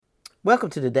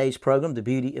Welcome to today's program, The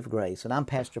Beauty of Grace, and I'm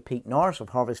Pastor Pete Norris of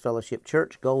Harvest Fellowship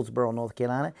Church, Goldsboro, North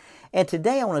Carolina, and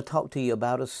today I want to talk to you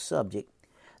about a subject,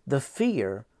 the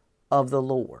fear of the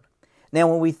Lord. Now,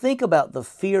 when we think about the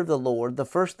fear of the Lord, the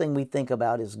first thing we think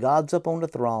about is God's up on the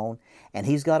throne, and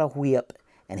He's got a whip,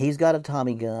 and He's got a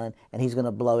Tommy gun, and He's going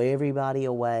to blow everybody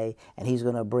away, and He's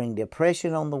going to bring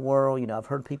depression on the world. I've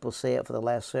heard people say it for the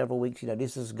last several weeks.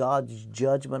 This is God's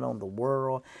judgment on the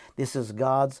world. This is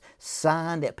God's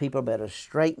sign that people better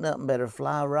straighten up and better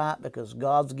fly right because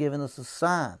God's given us a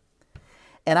sign.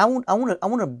 And I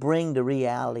want to bring the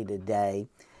reality today,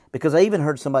 because I even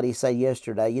heard somebody say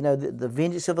yesterday, the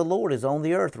vengeance of the Lord is on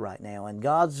the earth right now, and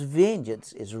God's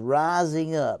vengeance is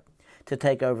rising up to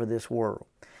take over this world.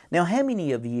 Now, how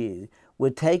many of you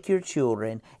would take your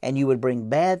children and you would bring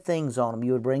bad things on them?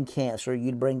 You would bring cancer,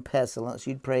 you'd bring pestilence,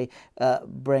 you'd bring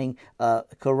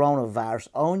coronavirus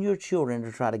on your children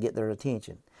to try to get their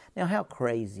attention. Now, how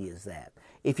crazy is that?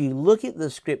 If you look at the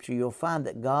Scripture, you'll find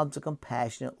that God's a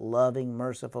compassionate, loving,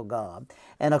 merciful God.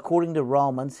 And according to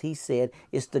Romans, He said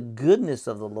it's the goodness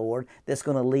of the Lord that's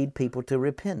going to lead people to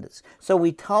repentance. So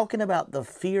we're talking about the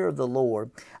fear of the Lord.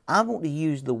 I want to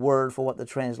use the word for what the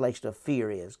translation of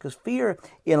fear is, because fear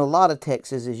in a lot of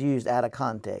texts is used out of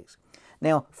context.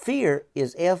 Now, fear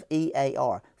is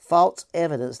F-E-A-R. False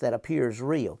evidence that appears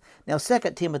real. Now,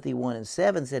 2 Timothy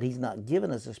 1:7 said He's not given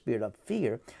us a spirit of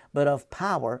fear, but of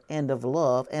power and of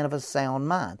love and of a sound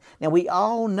mind. Now, we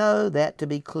all know that to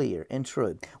be clear and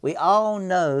true. We all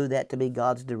know that to be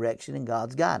God's direction and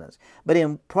God's guidance. But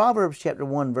in Proverbs chapter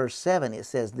 1, verse 7, it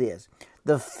says this: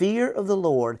 "The fear of the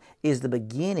Lord is the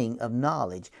beginning of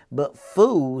knowledge, but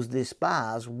fools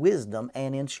despise wisdom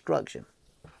and instruction."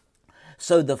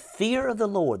 So the fear of the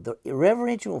Lord, the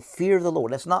reverential fear of the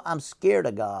Lord, that's not I'm scared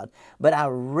of God, but I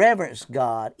reverence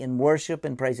God in worship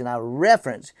and praise, and I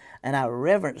reverence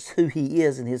who He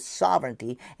is and His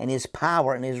sovereignty and His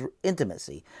power and His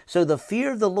intimacy. So the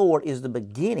fear of the Lord is the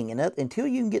beginning, and until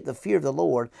you can get the fear of the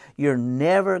Lord, you're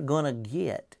never going to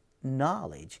get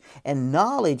knowledge. And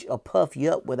knowledge will puff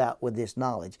you up with this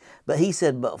knowledge. But He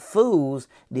said, but fools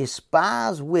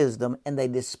despise wisdom and they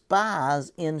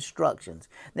despise instructions.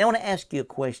 Now I want to ask you a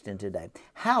question today.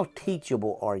 How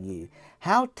teachable are you?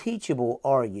 How teachable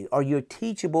are you? Are you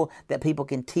teachable that people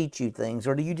can teach you things?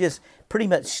 Or do you just pretty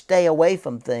much stay away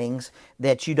from things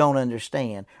that you don't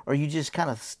understand? Or you just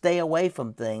kind of stay away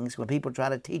from things when people try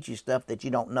to teach you stuff that you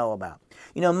don't know about?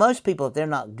 Most people, if they're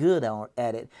not good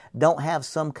at it, don't have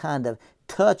some kind of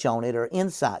touch on it or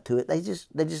insight to it. They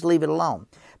just leave it alone.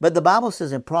 But the Bible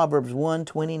says in Proverbs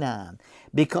 1:29,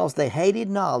 because they hated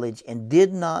knowledge and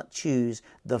did not choose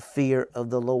the fear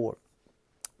of the Lord.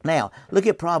 Now, look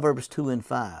at Proverbs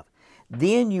 2:5.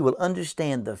 Then you will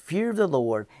understand the fear of the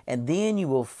Lord, and then you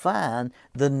will find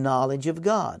the knowledge of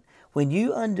God. When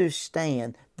you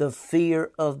understand the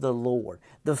fear of the Lord,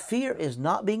 the fear is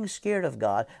not being scared of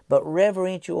God, but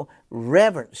reverential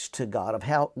reverence to God of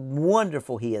how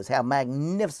wonderful He is, how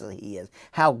magnificent He is,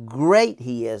 how great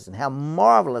He is, and how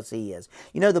marvelous He is.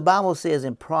 The Bible says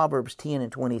in Proverbs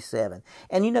 10:27,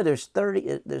 and there's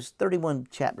 31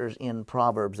 chapters in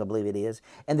Proverbs, I believe it is,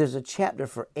 and there's a chapter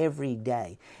for every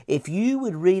day. If you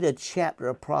would read a chapter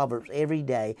of Proverbs every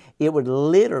day, it would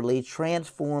literally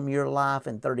transform your life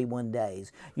in 31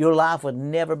 days. Your life would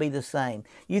never be the same.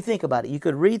 You think about it. You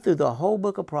could read through the whole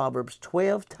book of Proverbs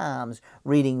 12 times,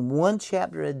 reading one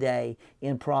chapter a day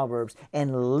in Proverbs,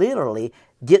 and literally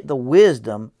get the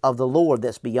wisdom of the Lord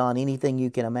that's beyond anything you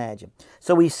can imagine.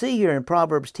 So we see here in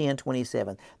Proverbs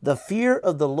 10:27, the fear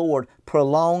of the Lord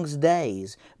prolongs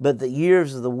days, but the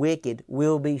years of the wicked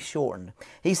will be shortened.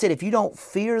 He said, if you don't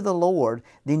fear the Lord,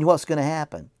 then what's going to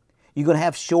happen? You're going to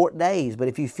have short days, but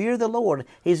if you fear the Lord,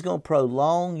 He's going to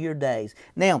prolong your days.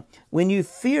 Now, when you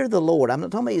fear the Lord, I'm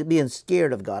not talking about being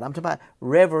scared of God. I'm talking about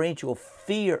reverential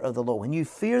fear of the Lord. When you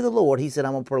fear the Lord, He said,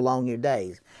 I'm going to prolong your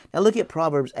days. Now look at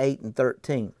Proverbs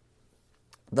 8:13.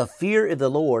 The fear of the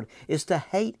Lord is to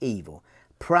hate evil,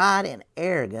 pride and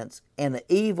arrogance, and the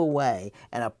evil way,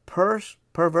 and a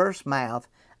perverse mouth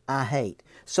I hate.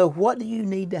 So what do you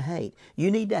need to hate? You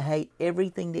need to hate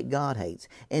everything that God hates.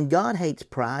 And God hates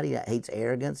pride, He hates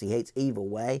arrogance, He hates evil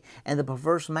way, and the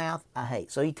perverse mouth I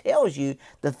hate. So He tells you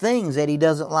the things that He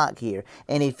doesn't like here.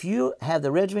 And if you have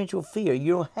the reverential fear,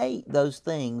 you'll hate those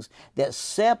things that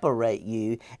separate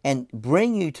you and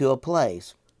bring you to a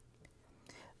place.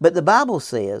 But the Bible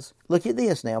says, look at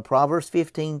this now, Proverbs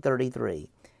 15:33.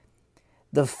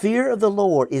 The fear of the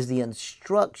Lord is the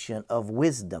instruction of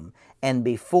wisdom, and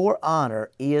before honor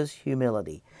is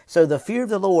humility. So the fear of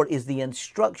the Lord is the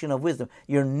instruction of wisdom.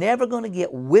 You're never going to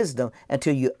get wisdom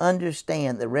until you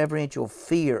understand the reverential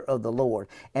fear of the Lord.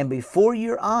 And before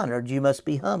you're honored, you must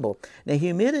be humble. Now,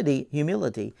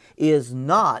 humility is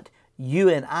not you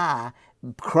and I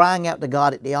crying out to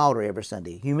God at the altar every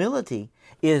Sunday. Humility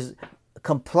is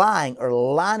complying or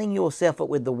lining yourself up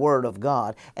with the Word of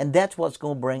God, and that's what's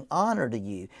going to bring honor to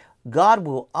you. God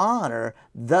will honor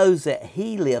those that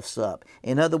He lifts up.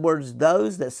 In other words,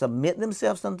 those that submit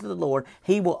themselves unto the Lord,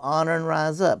 He will honor and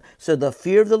rise up. So the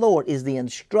fear of the Lord is the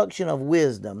instruction of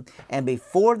wisdom, and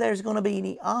before there's going to be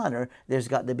any honor, there's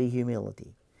got to be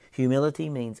humility. Humility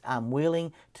means I'm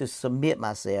willing to submit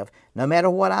myself, no matter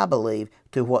what I believe,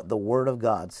 to what the Word of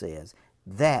God says.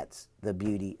 That's the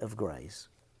beauty of grace.